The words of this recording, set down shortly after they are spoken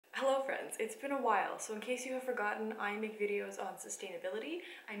Hello friends, it's been a while, so in case you have forgotten, I make videos on sustainability,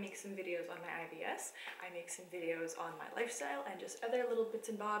 I make some videos on my IBS, I make some videos on my lifestyle and just other little bits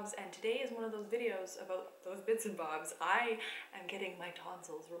and bobs, and today is one of those videos about those bits and bobs. I am getting my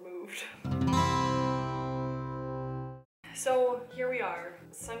tonsils removed. So here we are,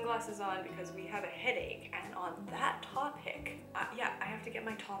 sunglasses on because we have a headache, and on that topic, yeah, I have to get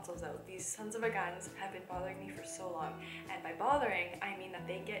my tonsils out. These sons of a guns have been bothering me for so long, and by bothering, I mean that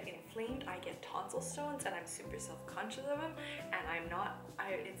they get inflamed, I get tonsil stones, and I'm super self-conscious of them, and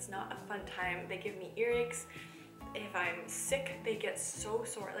it's not a fun time. They give me earaches. If I'm sick, they get so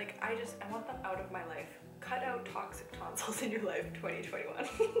sore. Like, I want them out of my life. Cut out toxic tonsils in your life, 2021.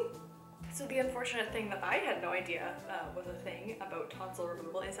 So the unfortunate thing that I had no idea was a thing about tonsil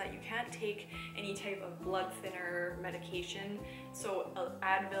removal is that you can't take any type of blood thinner medication. So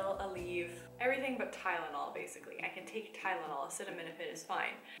Advil, Aleve, everything but Tylenol basically. I can take Tylenol, acetaminophen is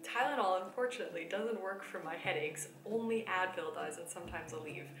fine. Tylenol unfortunately doesn't work for my headaches, only Advil does and sometimes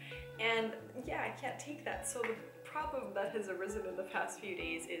Aleve. And yeah, I can't take that. So the problem that has arisen in the past few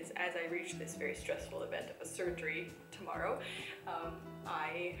days is as I reach this very stressful event of a surgery tomorrow,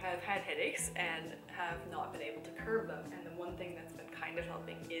 I have had headaches and have not been able to curb them, and the one thing that's been kind of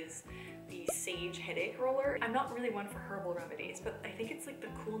helping is the sage headache roller. I'm not really one for herbal remedies, but I think it's like the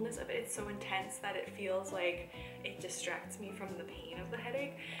coolness of it. It's so intense that it feels like it distracts me from the pain of the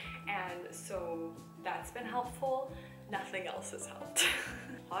headache, and so that's been helpful. Nothing else has helped.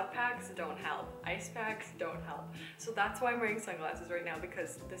 Hot packs don't help. Ice packs don't help. So that's why I'm wearing sunglasses right now,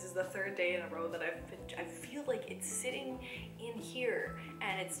 because this is the third day in a row that I feel like it's sitting in here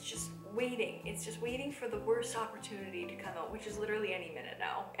and it's just waiting. It's just waiting for the worst opportunity to come out, which is literally any minute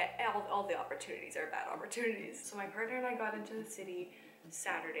now. All the opportunities are bad opportunities. So my partner and I got into the city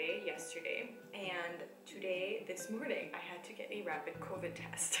yesterday, and today, this morning, I had to get a rapid COVID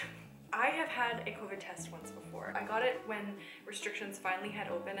test. I have had a COVID test once before. I got it when restrictions finally had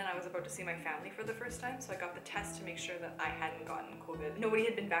opened and I was about to see my family for the first time, so I got the test to make sure that I hadn't gotten COVID. Nobody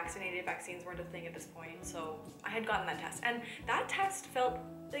had been vaccinated, vaccines weren't a thing at this point, so I had gotten that test. And that test felt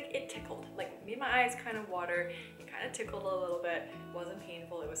like it tickled. Like, made my eyes kind of water, it kind of tickled a little bit, it wasn't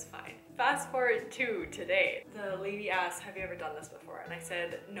painful, it was fine. Fast forward to today. The lady asked, have you ever done this before? And I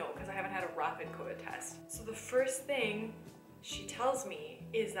said, no, because I haven't had a rapid COVID test. So the first thing she tells me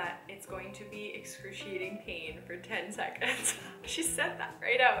is that it's going to be excruciating pain for 10 seconds. She said that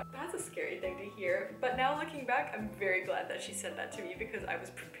right out. That's a scary thing to hear, but now looking back, I'm very glad that she said that to me because I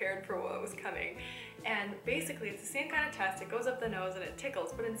was prepared for what was coming. And basically, it's the same kind of test. It goes up the nose and it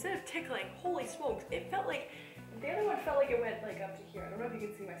tickles, but instead of tickling, holy smokes, it felt like, the other one felt like it went like up to here. I don't know if you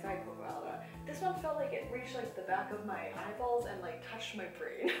can see my side profile, but this one felt like it reached like the back of my eyeballs and like touched my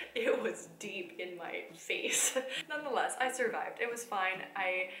brain. It was deep in my face. Nonetheless, I survived. It was fine.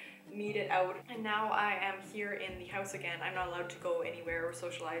 I made it out, and now I am here in the house again. I'm not allowed to go anywhere or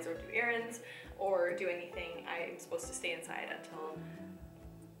socialize or do errands or do anything. I'm supposed to stay inside until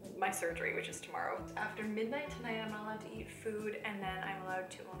my surgery, which is tomorrow. After midnight tonight, I'm not allowed to eat food, and then I'm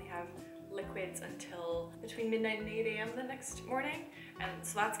allowed to only have liquids until between midnight and 8 a.m. the next morning, and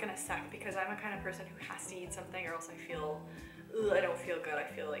so that's gonna suck because I'm a kind of person who has to eat something or else I don't feel good. I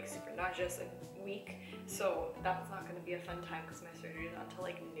feel like super nauseous and weak, so that's not going to be a fun time because my surgery is not until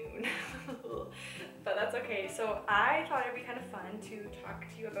like noon. But that's okay. So I thought it'd be kind of fun to talk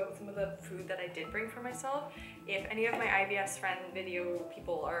to you about some of the food that I did bring for myself. If any of my IBS friend video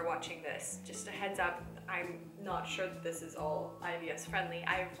people are watching this, just a heads up, I'm not sure that this is all IBS friendly.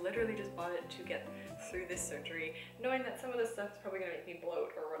 I've literally just bought it to get through this surgery, knowing that some of this stuff is probably going to make me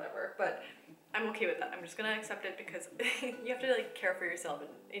bloat or whatever, but I'm okay with that. I'm just gonna accept it because you have to like care for yourself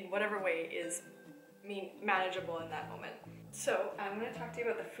in whatever way is manageable in that moment. So I'm gonna talk to you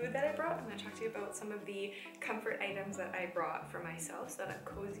about the food that I brought. I'm gonna talk to you about some of the comfort items that I brought for myself so that I'm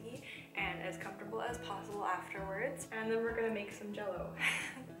cozy and as comfortable as possible afterwards. And then we're gonna make some jello.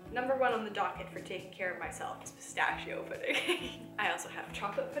 Number one on the docket for taking care of myself is pistachio pudding. I also have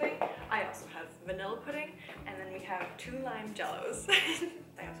chocolate pudding, I also have vanilla pudding, and then we have 2 lime jellos.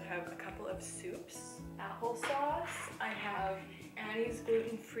 I also have a couple of soups, applesauce, I have Annie's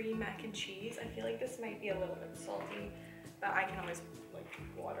gluten-free mac and cheese. I feel like this might be a little bit salty, but I can always like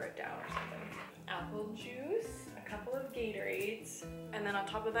water it down or something. Apple juice, a couple of Gatorades, and then on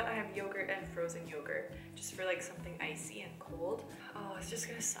top of that I have yogurt and frozen yogurt, just for like something icy and cold. Oh, it's just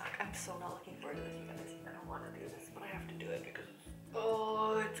gonna suck. I'm so not looking forward to this, you guys. I don't want to do this, but I have to do it because,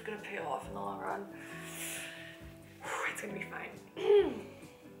 oh, it's gonna pay off in the long run. It's gonna be fine.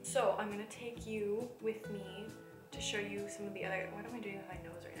 So I'm gonna take you with me to show you some of the other, what am I doing with my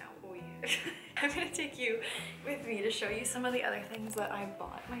nose right now? Oh yeah. I'm gonna take you with me to show you some of the other things that I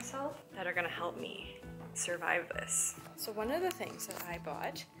bought myself that are gonna help me survive this. So one of the things that I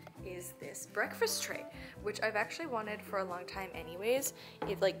bought is this breakfast tray, which I've actually wanted for a long time anyways.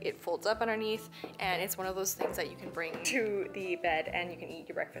 It folds up underneath, and it's one of those things that you can bring to the bed and you can eat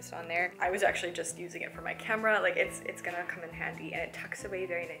your breakfast on there. I was actually just using it for my camera. Like it's gonna come in handy, and it tucks away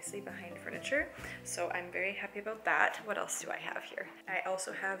very nicely behind furniture. So I'm very happy about that. What else do I have here? I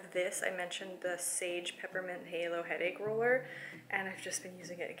also have this. I mentioned the Sage Peppermint Halo headache roller, and I've just been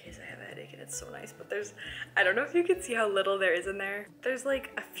using it in case I have a headache, and it's so nice. But there's, I don't know if you can see how little there is in there. There's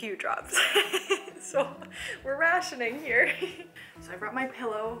like a few drops. So we're rationing here. So I brought my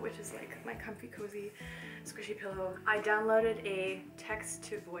pillow, which is like my comfy, cozy, squishy pillow. I downloaded a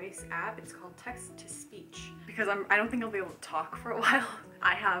text-to-voice app. It's called text-to-speech because I don't think I'll be able to talk for a while.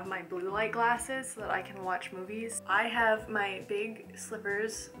 I have my blue light glasses so that I can watch movies. I have my big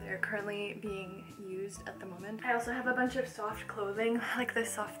slippers. They're currently being used at the moment. I also have a bunch of soft clothing, like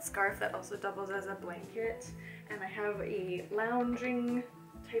this soft scarf that also doubles as a blanket. And I have a lounging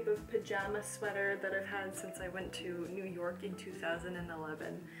type of pajama sweater that I've had since I went to New York in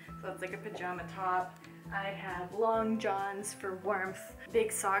 2011. So it's like a pajama top. I have long johns for warmth, big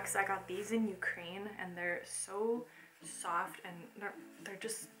socks. I got these in Ukraine, and they're so soft, and they're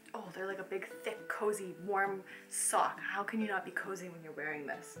just, oh, they're like a big, thick, cozy, warm sock. How can you not be cozy when you're wearing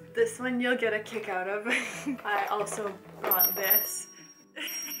this? This one you'll get a kick out of. I also bought this.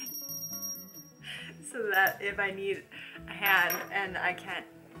 So that if I need a hand and I can't,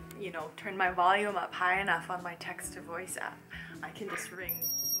 you know, turn my volume up high enough on my text-to-voice app, I can just ring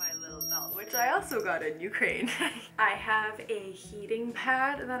my little bell, which I also got in Ukraine. I have a heating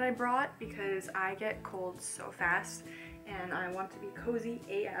pad that I brought because I get cold so fast and I want to be cozy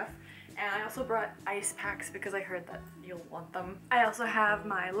AF. And I also brought ice packs because I heard that you'll want them. I also have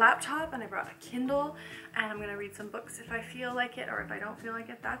my laptop, and I brought a Kindle, and I'm gonna read some books if I feel like it, or if I don't feel like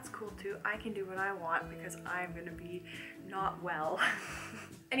it, that's cool too. I can do what I want because I'm gonna be not well.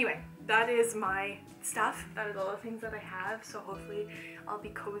 Anyway, that is my stuff. That is all the things that I have, so hopefully I'll be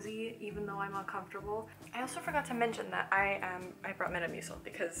cozy even though I'm uncomfortable. I also forgot to mention that I brought Metamucil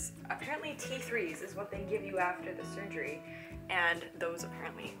because apparently T3s is what they give you after the surgery, and those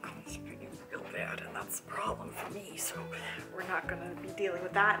apparently constipate you real bad, and that's a problem for me, so we're not gonna be dealing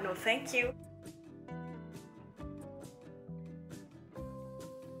with that. No thank you.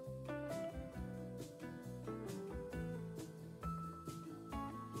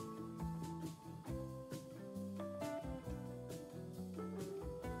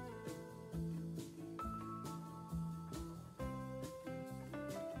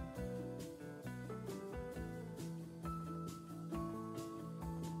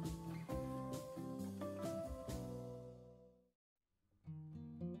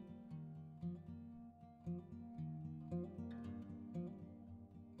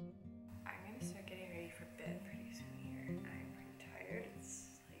 Start getting ready for bed pretty soon here. I'm pretty tired. It's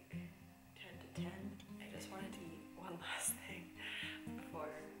like 10 to 10. I just wanted to eat one last thing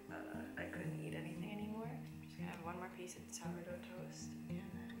before I couldn't eat anything anymore. I'm just gonna have one more piece of sourdough toast and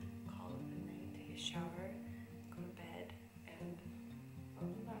then call it a night, take a shower, go to bed, and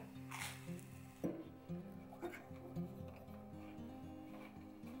other than that.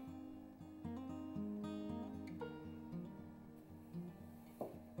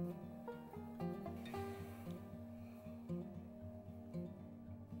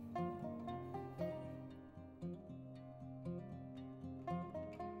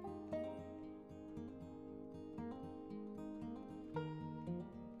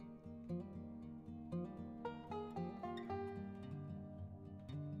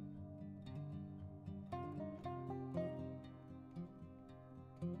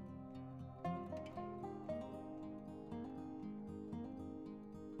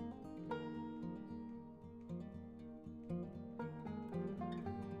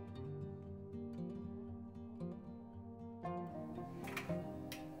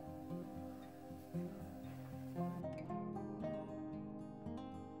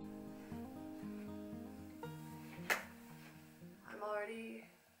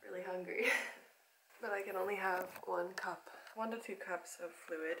 Really hungry, but I can only have 1 to 2 cups of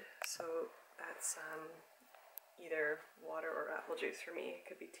fluid, so that's either water or apple juice for me. It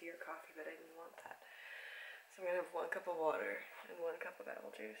could be tea or coffee, but I didn't want that. So I'm gonna have 1 cup of water and 1 cup of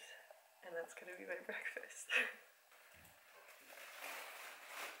apple juice, and that's gonna be my breakfast.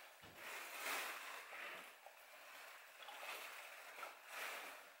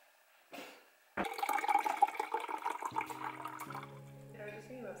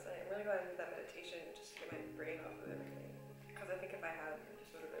 I'm really glad I did that meditation just to get my brain off of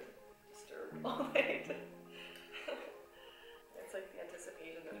all night. It's like the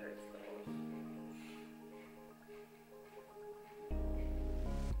anticipation that hurts the most.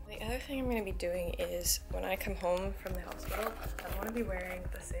 The other thing I'm going to be doing is when I come home from the hospital, I want to be wearing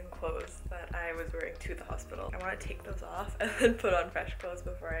the same clothes that I was wearing to the hospital. I want to take those off and then put on fresh clothes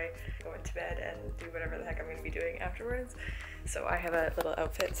before I go into bed and do whatever the heck I'm going to be doing afterwards. So I have a little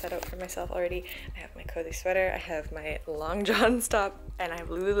outfit set out for myself already. I have my cozy sweater, I have my long john top, and I have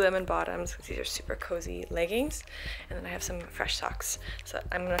Lululemon bottoms. These are super cozy leggings. And then I have some fresh socks. So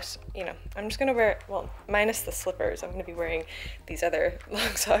I'm gonna, I'm just gonna wear, well, minus the slippers, I'm gonna be wearing these other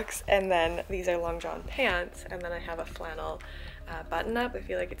long socks, and then these are long john pants, and then I have a flannel button up. I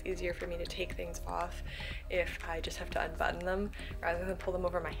feel like it's easier for me to take things off if I just have to unbutton them rather than pull them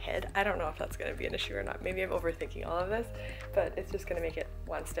over my head. I don't know if that's going to be an issue or not. Maybe I'm overthinking all of this, but it's just going to make it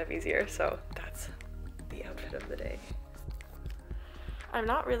one step easier. So that's the outfit of the day. I'm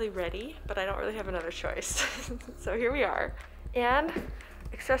not really ready, but I don't really have another choice. So here we are. And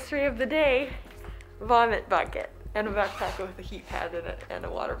accessory of the day, vomit bucket and a backpack with a heat pad in it and a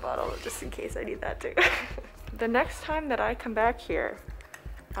water bottle just in case I need that too. The next time that I come back here,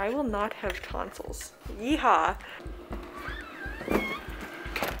 I will not have tonsils. Yeehaw!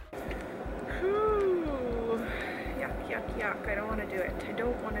 Whew. Yuck, yuck, yuck. I don't want to do it. I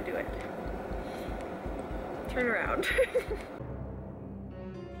don't want to do it. Turn around.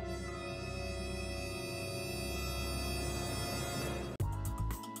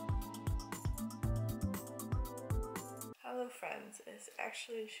 Hello friends, it's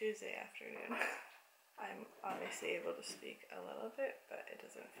actually Tuesday afternoon. I'm obviously able to speak a little bit, but it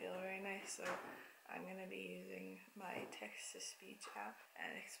doesn't feel very nice, so I'm going to be using my text-to-speech app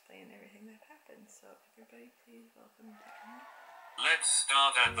and explain everything that happened. So everybody please welcome down. Let's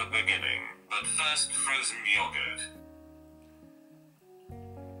start at the beginning, but first frozen yogurt.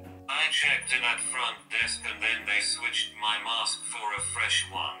 I checked in at front desk and then they switched my mask for a fresh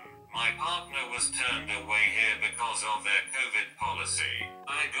one. My partner was turned away here because of their COVID policy.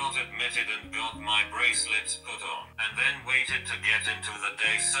 I got admitted and got my bracelets put on, and then waited to get into the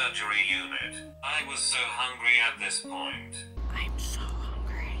day surgery unit. I was so hungry at this point. I'm so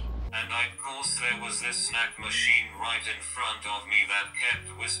hungry. And of course there was this snack machine right in front of me that kept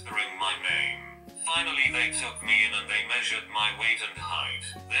whispering my name. Finally they took me in and they measured my weight and height.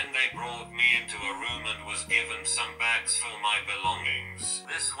 Then they brought me into a room and was given some bags for my belongings.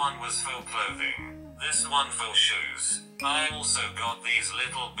 This one was for clothing. This one for shoes. I also got these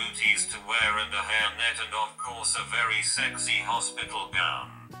little booties to wear and a hairnet and of course a very sexy hospital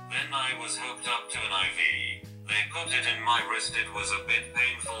gown. Then I was hooked up to an IV. They put it in my wrist. It was a bit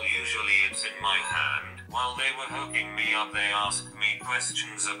painful. Usually it's in my hand. While they were hooking me up they asked me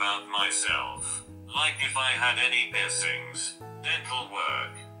questions about myself. Like if I had any piercings, dental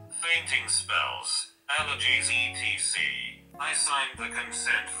work, fainting spells, allergies etc. I signed the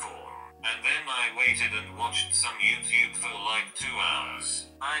consent form, and then I waited and watched some YouTube for like 2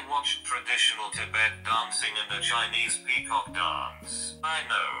 hours. I watched traditional Tibet dancing and a Chinese peacock dance. I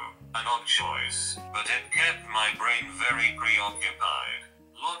know, an odd choice, but it kept my brain very preoccupied.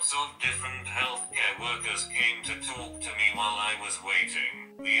 Lots of different healthcare workers came to talk to me while I was waiting.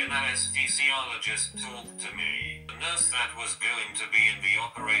 The anesthesiologist talked to me. The nurse that was going to be in the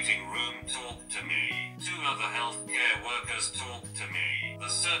operating room talked to me. 2 other healthcare workers talked to me. The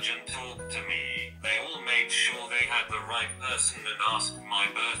surgeon talked to me. They all made sure they had the right person and asked my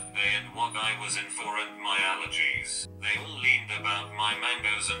birthday and what I was in for and my allergies. They all leaned about my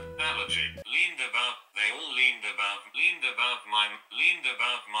mangoes and allergy.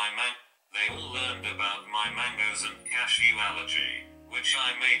 They all learned about my mangoes and cashew allergy, which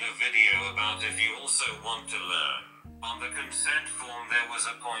I made a video about if you also want to learn. On the consent form there was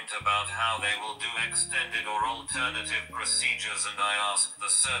a point about how they will do extended or alternative procedures and I asked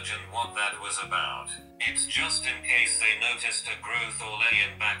the surgeon what that was about. It's just in case they noticed a growth or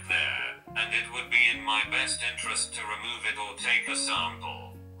lesion back there, and it would be in my best interest to remove it or take a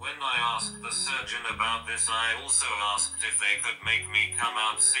sample. When I asked the surgeon about this I also asked if they could make me come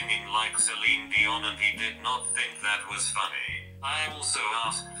out singing like Celine Dion and he did not think that was funny. I also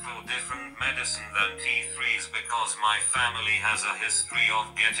asked for different medicine than T3s because my family has a history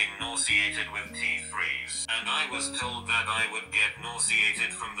of getting nauseated with T3s. And I was told that I would get nauseated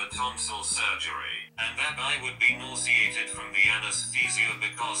from the tonsil surgery, and that I would be nauseated from the anesthesia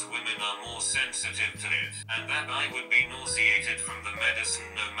because women are more sensitive to it, and that I would be nauseated from the medicine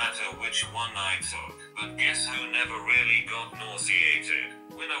no matter which one I took. But guess who never really got nauseated?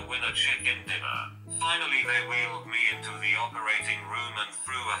 Winner winner chicken dinner. Finally they wheeled me into the operating room and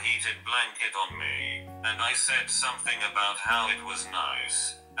threw a heated blanket on me, and I said something about how it was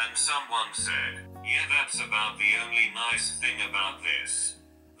nice. And someone said, yeah, that's about the only nice thing about this.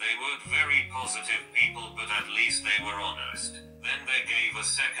 They weren't very positive people, but at least they were honest. Then they gave a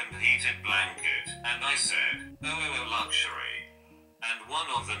second heated blanket, and I said, oh, luxury. And one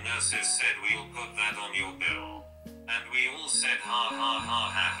of the nurses said, we'll put that on your bill. And we all said, ha ha ha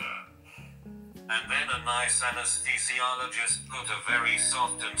ha ha. And then a nice anesthesiologist put a very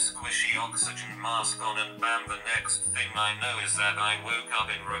soft and squishy oxygen mask on, and bam, the next thing I know is that I woke up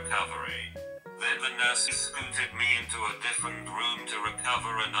in recovery. Then the nurses scooted me into a different room to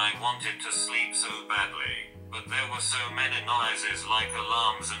recover, and I wanted to sleep so badly. But there were so many noises like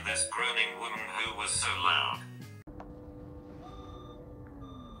alarms and this groaning woman who was so loud.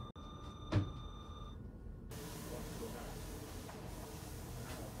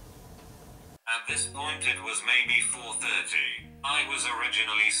 At this point it was maybe 4:30. I was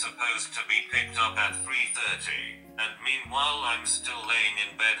originally supposed to be picked up at 3:30, and meanwhile I'm still laying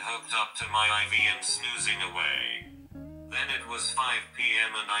in bed hooked up to my IV and snoozing away. Then it was 5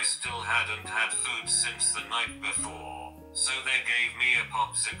 p.m. and I still hadn't had food since the night before, so they gave me a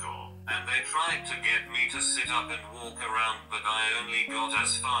popsicle, and they tried to get me to sit up and walk around, but I only got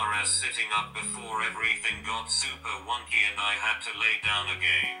as far as sitting up before everything got super wonky and I had to lay down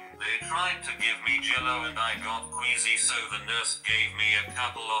again. They tried to give me Jello and I got queasy, so the nurse gave me a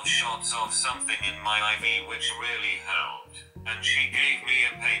couple of shots of something in my IV which really helped, and she gave me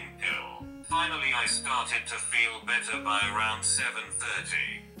a pain pill. Finally I started to feel better by around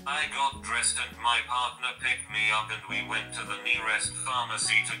 7:30. I got dressed and my partner picked me up and we went to the nearest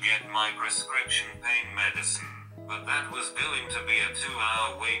pharmacy to get my prescription pain medicine. But that was going to be a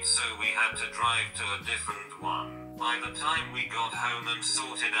 2-hour wait, so we had to drive to a different one. By the time we got home and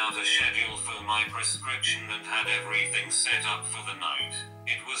sorted out a schedule for my prescription and had everything set up for the night,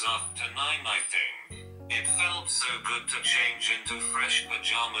 it was after 9, I think. It felt so good to change into fresh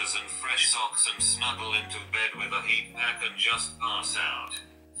pajamas and fresh socks and snuggle into bed with a heat pack and just pass out.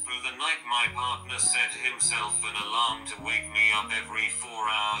 Through the night my partner set himself an alarm to wake me up every 4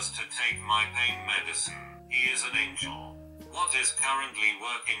 hours to take my pain medicine. He is an angel. What is currently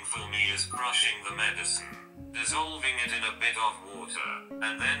working for me is crushing the medicine, dissolving it in a bit of water,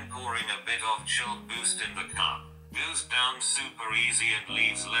 and then pouring a bit of chilled boost in the cup. Goes down super easy and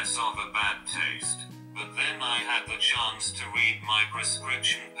leaves less of a bad taste. But then I had the chance to read my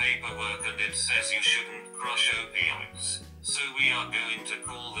prescription paperwork and it says you shouldn't crush opioids. So we are going to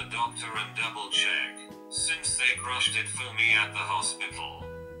call the doctor and double check, since they crushed it for me at the hospital.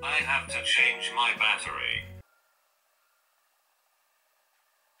 I have to change my battery.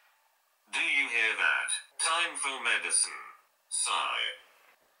 Do you hear that? Time for medicine. Sigh.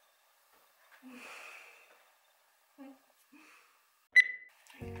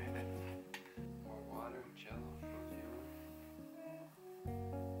 More water, Jello from you.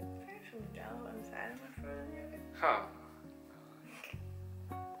 There's some Jello inside of my frozen yogurt. Huh.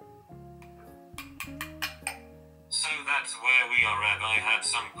 So that's where we are at. I had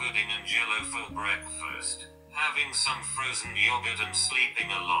some pudding and Jello for breakfast, having some frozen yogurt and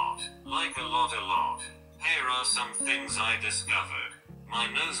sleeping a lot. Like a lot. Here are some things I discovered. My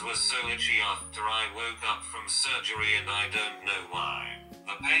nose was so itchy after I woke up from surgery and I don't know why.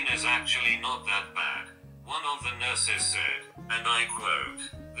 The pain is actually not that bad. One of the nurses said, and I quote,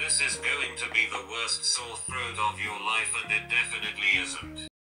 "This is going to be the worst sore throat of your life," and it definitely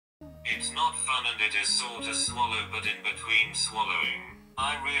isn't. It's not fun and it is sore to swallow, but in between swallowing,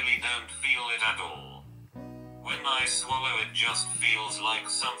 I really don't feel it at all. When I swallow it just feels like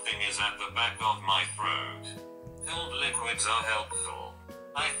something is at the back of my throat. Cold liquids are helpful.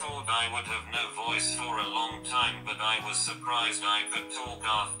 I thought I would have no voice for a long time, but I was surprised I could talk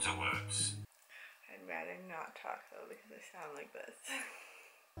afterwards. I'd rather not talk though because I sound like this.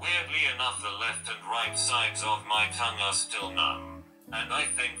 Weirdly enough, the left and right sides of my tongue are still numb. And I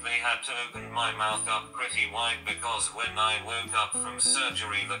think they had to open my mouth up pretty wide because when I woke up from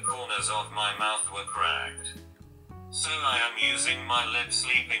surgery the corners of my mouth were cracked. So I am using my lid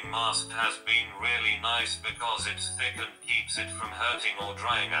sleeping mask. Has been really nice because it's thick and keeps it from hurting or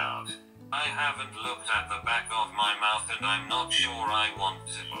drying out. I haven't looked at the back of my mouth and I'm not sure I want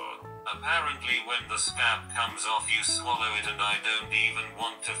to. Apparently when the scab comes off you swallow it and I don't even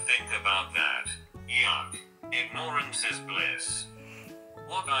want to think about that. Yuck. Ignorance is bliss.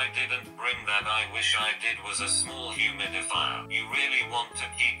 What I didn't bring that I wish I did was a small humidifier. You really want to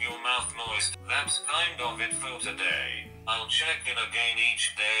keep your mouth moist. That's kind of it for today. I'll check in again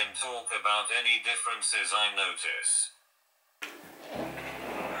each day and talk about any differences I notice.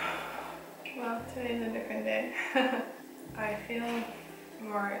 Well, today's a different day. I feel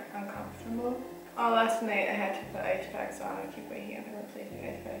more uncomfortable Oh, last night I had to put ice packs on and keep waking up and replacing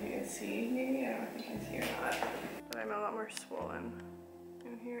ice packs. You can see, maybe? I don't know if you can see or not. But I'm a lot more swollen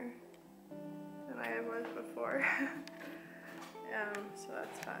in here than I was before. So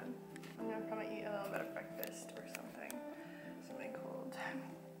that's fun. I'm gonna probably eat a little bit of breakfast or something cold.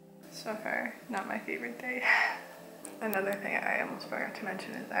 So far, not my favorite day. Another thing I almost forgot to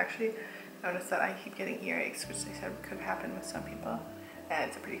mention is I actually noticed that I keep getting earaches, which they said could happen with some people. And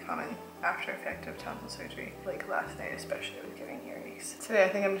it's a pretty common after effect of tonsil surgery. Like last night especially, I was getting earaches. Today I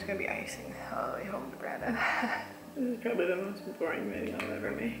think I'm just gonna be icing all the way home to Brandon. This is probably the most boring video I'll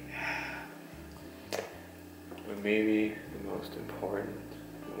ever make. But maybe the most important,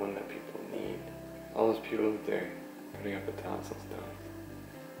 the one that people need. All those people out there putting up the tonsils done.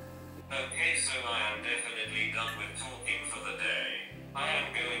 Okay, so I am definitely done with talking for the day. I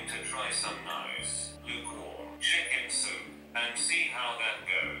am going to try some nice, lukewarm chicken soup and see how that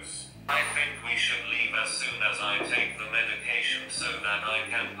goes. I think we should leave as soon as I take the medication so that I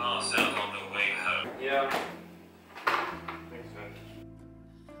can pass out on the way home. Yeah. Makes sense.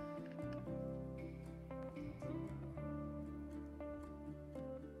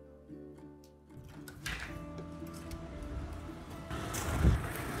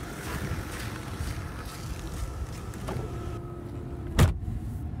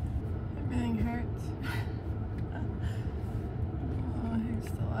 Everything hurts. Oh,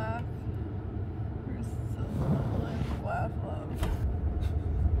 here's the laugh. Here's the laugh love.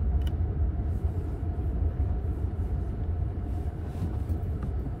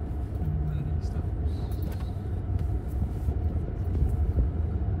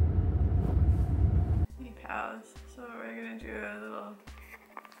 Hey pals, so we're gonna do a little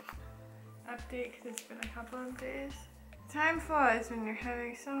update because it's been a couple of days. Time flies when you're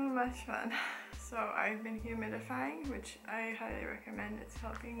having so much fun. So I've been humidifying, which I highly recommend. It's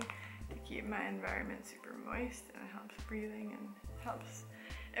helping to keep my environment super moist and it helps breathing and helps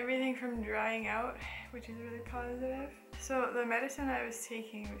everything from drying out, which is really positive. So the medicine I was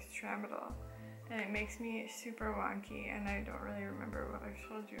taking was tramadol and it makes me super wonky and I don't really remember what I've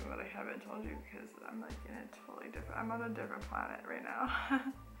told you and what I haven't told you because I'm like in a totally different, I'm on a different planet right now.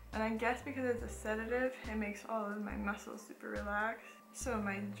 And I guess because it's a sedative, it makes all of my muscles super relaxed. So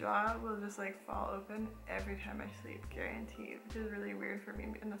my jaw will just like fall open every time I sleep, guaranteed, which is really weird for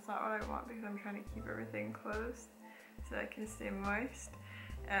me. And that's not what I want because I'm trying to keep everything closed so I can stay moist.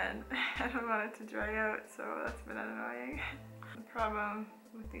 And I don't want it to dry out, so that's been annoying. The problem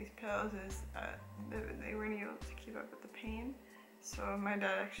with these pills is they weren't able to keep up with the pain. So my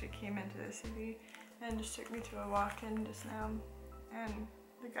dad actually came into the city and just took me to a walk-in just now. And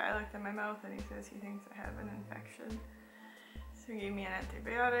the guy looked at my mouth and he says he thinks I have an infection. So he gave me an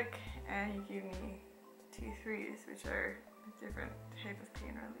antibiotic and he gave me T3s, which are a different type of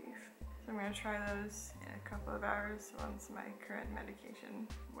pain relief. So I'm going to try those in a couple of hours once my current medication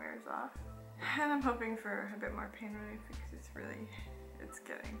wears off. And I'm hoping for a bit more pain relief because it's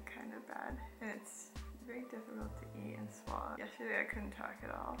getting kind of bad. And it's very difficult to eat and swallow. Yesterday I couldn't talk at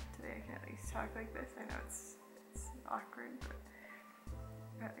all. Today I can at least talk like this. I know it's awkward, but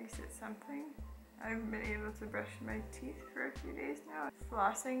at least it's something. I've been able to brush my teeth for a few days now.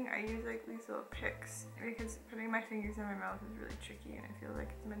 Flossing, I use like these little picks because putting my fingers in my mouth is really tricky and I feel like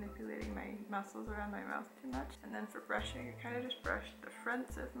it's manipulating my muscles around my mouth too much. And then for brushing, I kind of just brush the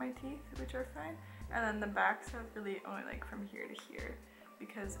fronts of my teeth, which are fine. And then the backs are really only like from here to here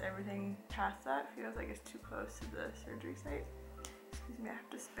because everything past that feels like it's too close to the surgery site. Excuse me, I have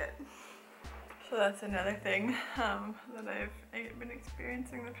to spit. So that's another thing that I've been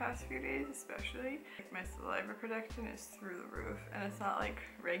experiencing the past few days especially. My saliva production is through the roof and it's not like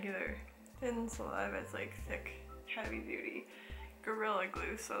regular thin saliva, it's like thick, heavy duty Gorilla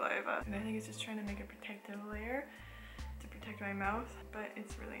Glue saliva. And I think it's just trying to make a protective layer to protect my mouth, but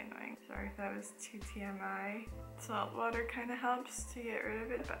it's really annoying. Sorry if that was too TMI. Salt water kind of helps to get rid of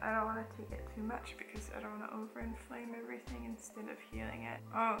it, but I don't want to take it too much because I don't want to overinflame everything instead of healing it.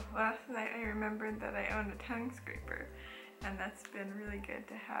 Oh, last night I remembered that I owned a tongue scraper, and that's been really good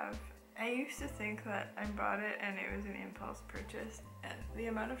to have. I used to think that I bought it and it was an impulse purchase, and the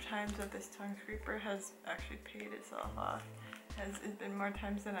amount of times that this tongue scraper has actually paid itself off has been more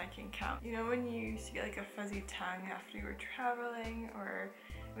times than I can count. You know when you used to get like a fuzzy tongue after you were traveling or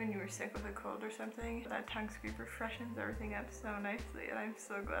when you were sick with a cold or something? That tongue scraper freshens everything up so nicely and I'm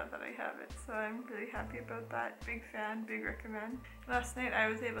so glad that I have it. So I'm really happy about that. Big fan, big recommend. Last night I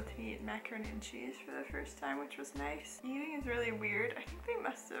was able to eat macaroni and cheese for the first time, which was nice. Eating is really weird. I think they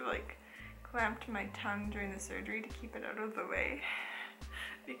must have like clamped my tongue during the surgery to keep it out of the way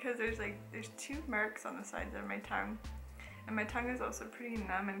because there's two marks on the sides of my tongue. And my tongue is also pretty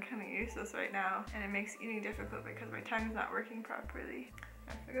numb and kind of useless right now, and it makes eating difficult because my tongue is not working properly.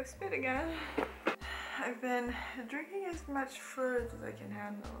 I have to go spit again. I've been drinking as much fluids as I can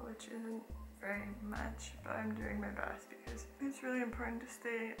handle, which isn't very much, but I'm doing my best because it's really important to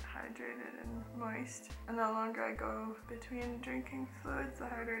stay hydrated and moist. And the longer I go between drinking fluids, the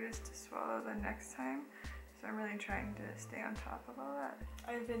harder it is to swallow the next time. So I'm really trying to stay on top of all that.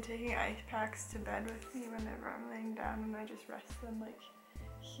 I've been taking ice packs to bed with me whenever I'm laying down, and I just rest them like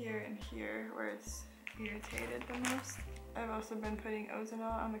here and here where it's irritated the most. I've also been putting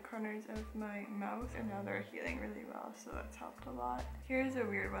ozonol on the corners of my mouth, and now they're healing really well, so that's helped a lot. Here's a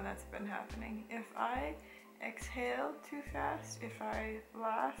weird one that's been happening. If I exhale too fast, if I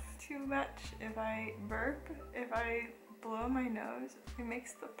laugh too much, if I burp, if I blow my nose, it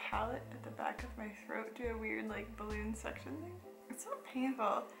makes the palate at the back of my throat do a weird like balloon suction thing. It's not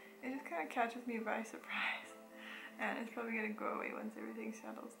painful, it just kind of catches me by surprise. And it's probably gonna go away once everything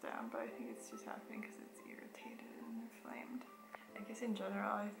settles down, but I think it's just happening because it's irritated and inflamed. I guess in general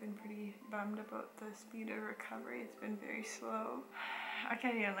I've been pretty bummed about the speed of recovery. It's been very slow. I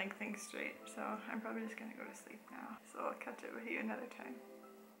can't even like think straight, so I'm probably just gonna go to sleep now. So I'll catch up with you another time.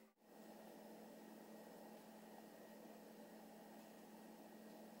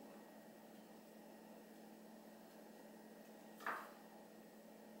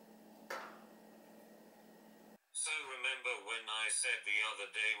 So remember when I said the other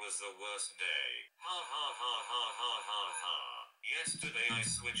day was the worst day? Ha ha ha ha ha ha ha. Yesterday I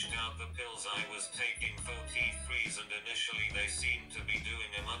switched out the pills I was taking for T3s, and initially they seemed to be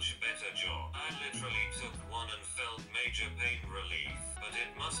doing a much better job. I literally took one and felt major pain relief, but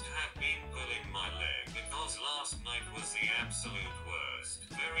it must have been pulling my leg because last night was the absolute worst.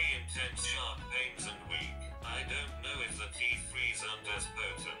 Very intense sharp pains and weak. I don't know if the T3s aren't as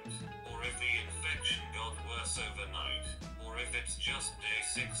potent, or if the infection got worse overnight, or if it's just day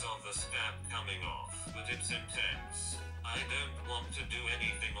 6 of the stab coming off, but it's intense. I don't want to do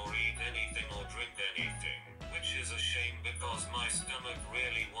anything or eat anything or drink anything, which is a shame because my stomach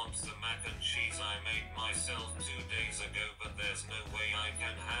really wants the mac and cheese I made myself 2 days ago, but there's no way I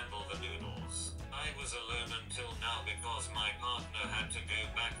can handle the noodles. I was alone until now because my partner had to go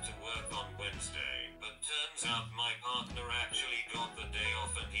back to work on Wednesday, but turns out my partner actually got the day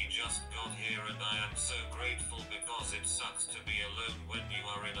off and he just got here, and I am so grateful because it sucks to be alone when you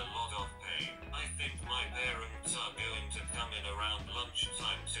are in a lot of pain. I think my parents are going to come in around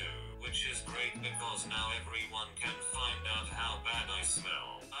lunchtime too, which is great because now everyone can find out how bad I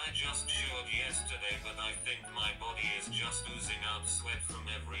smell. I just showered yesterday, but I think my body is just oozing out sweat from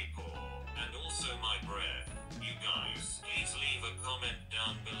every pore. And also my breath. You guys, please leave a comment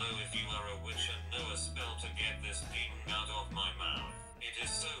down below if you are a witch and know a spell to get this demon out of my mouth. It is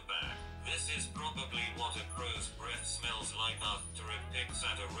so bad. This is probably what a crow's breath smells like after it picks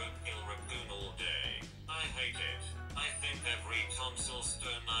at a roadkill raccoon all day. I hate it. I think every tonsil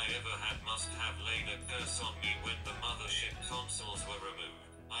stone I ever had must have laid a curse on me when the mothership tonsils were removed.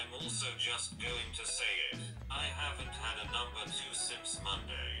 I'm also just going to say it. I haven't had a number 2 since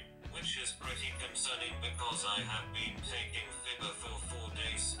Monday, which is pretty concerning because I have been taking fibber for 4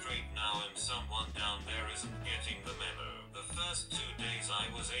 days straight now, and someone down there isn't getting the memo. The first 2 days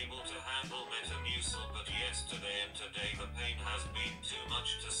I was able to handle Metamucil, but yesterday and today the pain has been too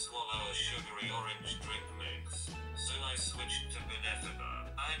much to swallow a sugary orange drink mix. So I switched to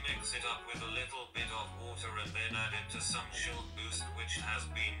Benefibber. I mix it up with a little bit of water and then add it to some Shield Boost, which has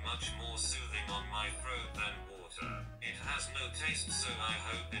been much more soothing on my throat than water. It has no taste, so I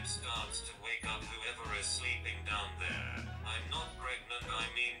hope it starts to wake up whoever is sleeping down there. I'm not pregnant, I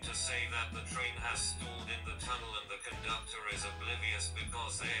mean to say that the train has stalled in the tunnel and the conductor is oblivious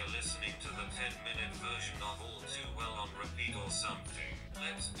because they are listening to the 10-minute version of All Too Well on repeat or something.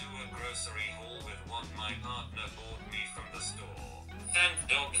 Let's do a grocery haul with what my partner bought me from the store. Thank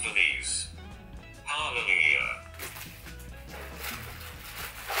God for these. Hallelujah.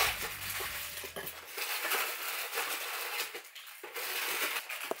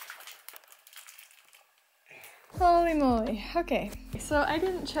 Holy moly. Okay, so I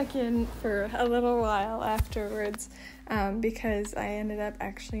didn't check in for a little while afterwards because I ended up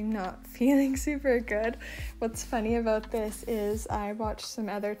actually not feeling super good. What's funny about this is I watched some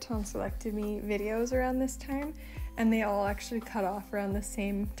other tonsillectomy videos around this time, and they all actually cut off around the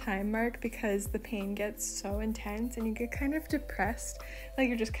same time mark because the pain gets so intense and you get kind of depressed, like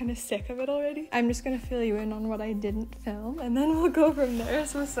you're just kind of sick of it already. I'm just gonna fill you in on what I didn't film and then we'll go from there,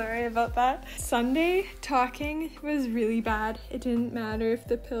 so sorry about that. Sunday, talking was really bad. It didn't matter if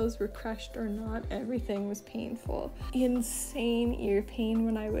the pills were crushed or not, everything was painful. Insane ear pain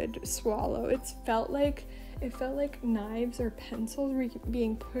when I would swallow. It felt like It felt like knives or pencils were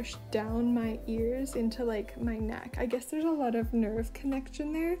being pushed down my ears into like my neck. I guess there's a lot of nerve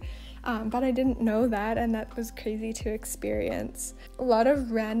connection there, but I didn't know that, and that was crazy to experience. A lot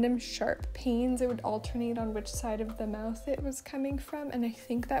of random sharp pains. It would alternate on which side of the mouth it was coming from, and I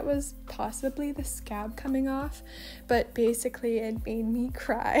think that was possibly the scab coming off, but basically it made me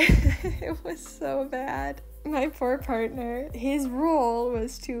cry. It was so bad. My poor partner, his role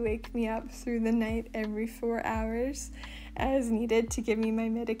was to wake me up through the night every 4 hours as needed to give me my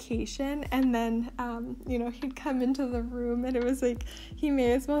medication, and then he'd come into the room, and it was like he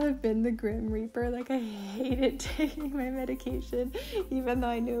may as well have been the Grim Reaper. Like, I hated taking my medication even though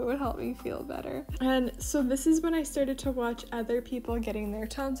I knew it would help me feel better. And so this is when I started to watch other people getting their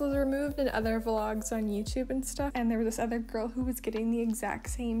tonsils removed and other vlogs on YouTube and stuff, and there was this other girl who was getting the exact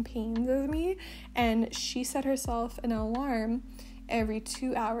same pains as me, and she set herself an alarm every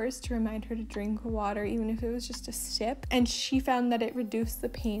 2 hours to remind her to drink water, even if it was just a sip, and she found that it reduced the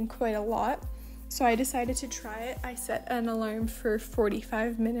pain quite a lot. So I decided to try it. I set an alarm for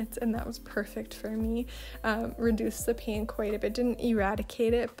 45 minutes, and that was perfect for me. Reduced the pain quite a bit. Didn't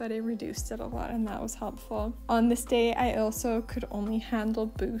eradicate it, but it reduced it a lot, and that was helpful. On this day, I also could only handle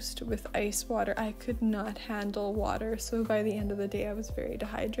Boost with ice water. I could not handle water, so by the end of the day, I was very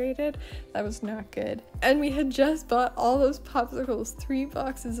dehydrated. That was not good. And we had just bought all those popsicles, 3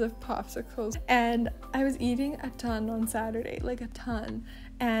 boxes of popsicles, and I was eating a ton on Saturday, like a ton.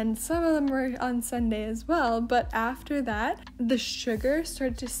 And some of them were on Sunday as well, but after that, the sugar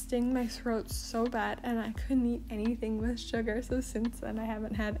started to sting my throat so bad, and I couldn't eat anything with sugar, so since then I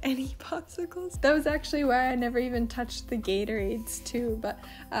haven't had any popsicles. That was actually why I never even touched the Gatorades too, but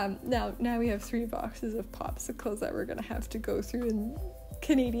now we have 3 boxes of popsicles that we're gonna have to go through in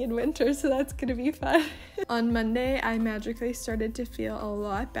Canadian winter, so that's gonna be fun. On Monday, I magically started to feel a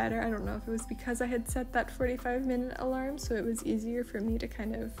lot better. I don't know if it was because I had set that 45-minute alarm, so it was easier for me to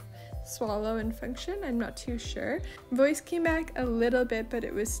kind of swallow and function. I'm not too sure. Voice came back a little bit, but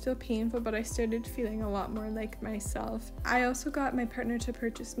it was still painful, but I started feeling a lot more like myself. I also got my partner to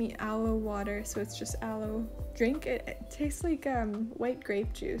purchase me aloe water, so it's just aloe drink. It tastes like white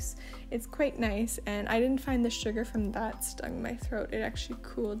grape juice. It's quite nice, and I didn't find the sugar from that stung my throat. It actually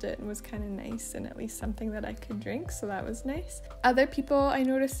cooled it and was kind of nice, and at least something that I could drink, so that was nice. Other people I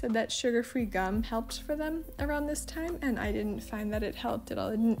noticed said that sugar-free gum helped for them around this time, and I didn't find that it helped at all.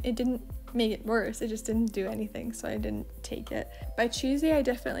 It didn't make it worse, it just didn't do anything, so I didn't take it. By Tuesday, I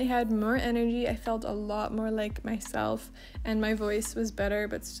definitely had more energy. I felt a lot more like myself, and my voice was better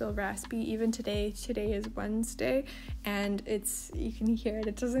but still raspy. Even today is Wednesday, and you can hear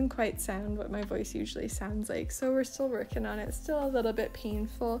it doesn't quite sound what my voice usually sounds like, so we're still working on it. Still a little bit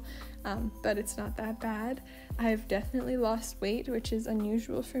painful, but it's not that bad. I've definitely lost weight, which is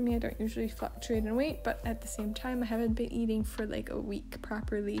unusual for me. I don't usually fluctuate in weight, but at the same time, I haven't been eating for like a week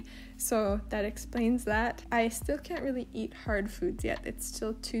properly, so that explains that. I still can't really eat hard foods yet. It's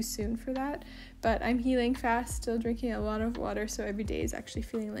still too soon for that, but I'm healing fast, still drinking a lot of water, so every day is actually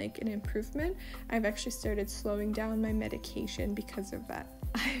feeling like an improvement. I've actually started slowing down my medication because of that.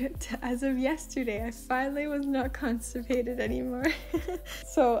 As of yesterday, I finally was not constipated anymore.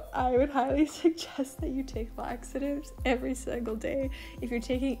 So I would highly suggest that you take laxatives every single day if you're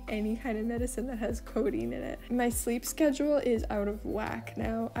taking any kind of medicine that has codeine in it. My sleep schedule is out of whack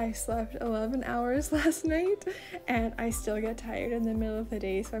now. I slept 11 hours last night, and I still get tired in the middle of the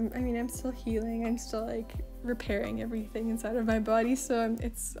day, so I'm still healing. I'm still like repairing everything inside of my body, so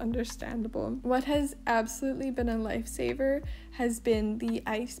it's understandable. What has absolutely been a lifesaver has been the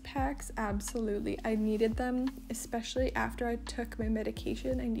ice packs. Absolutely, I needed them, especially after I took my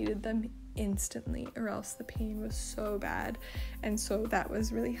medication. I needed them instantly, or else the pain was so bad, and so that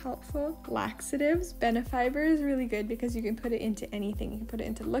was really helpful. Laxatives, Benefiber is really good because you can put it into anything. You can put it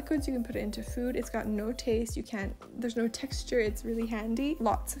into liquids, you can put it into food. It's got no taste, there's no texture. It's really handy.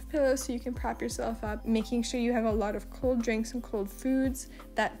 Lots of pillows so you can prop yourself up, making sure you have a lot of cold drinks and cold foods.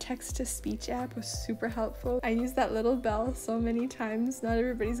 That text-to-speech app was super helpful. I used that little bell so many times. Not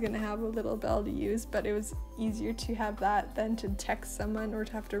everybody's gonna have a little bell to use, but it was easier to have that than to text someone or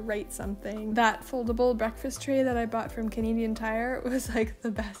to have to write something. That foldable breakfast tray that I bought from Canadian Tire was like the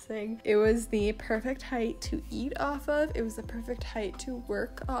best thing. It was the perfect height to eat off of. It was the perfect height to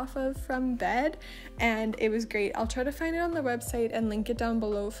work off of from bed, and it was great. I'll try to find it on the website and link it down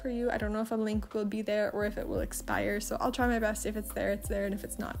below for you. I don't know if a link will be there or if it will expire, so I'll try my best. If it's there, it's there, and if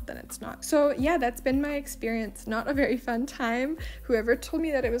it's not, then it's not. So yeah, that's been my experience. Not a very fun time. Whoever told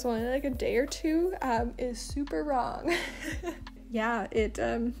me that it was only like a day or two is super wrong. Yeah, it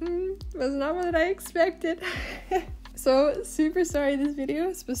was not what I expected. So super sorry, this video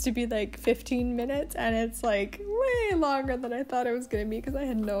is supposed to be like 15 minutes and it's like way longer than I thought it was gonna be because I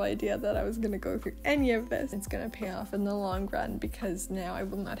had no idea that I was gonna go through any of this. It's gonna pay off in the long run because now I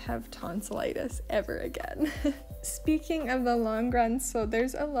will not have tonsillitis ever again. Speaking of the long run, so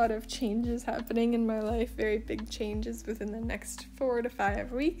there's a lot of changes happening in my life, very big changes within the next 4 to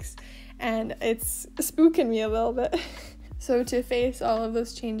 5 weeks, and it's spooking me a little bit. So to face all of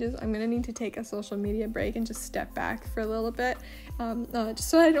those changes, I'm gonna need to take a social media break and just step back for a little bit, just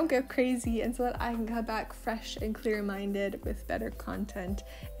so I don't get crazy and so that I can come back fresh and clear-minded with better content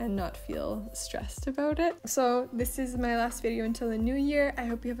and not feel stressed about it. So this is my last video until the new year. I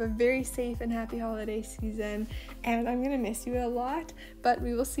hope you have a very safe and happy holiday season, and I'm gonna miss you a lot, but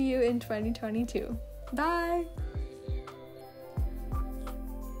we will see you in 2022. Bye!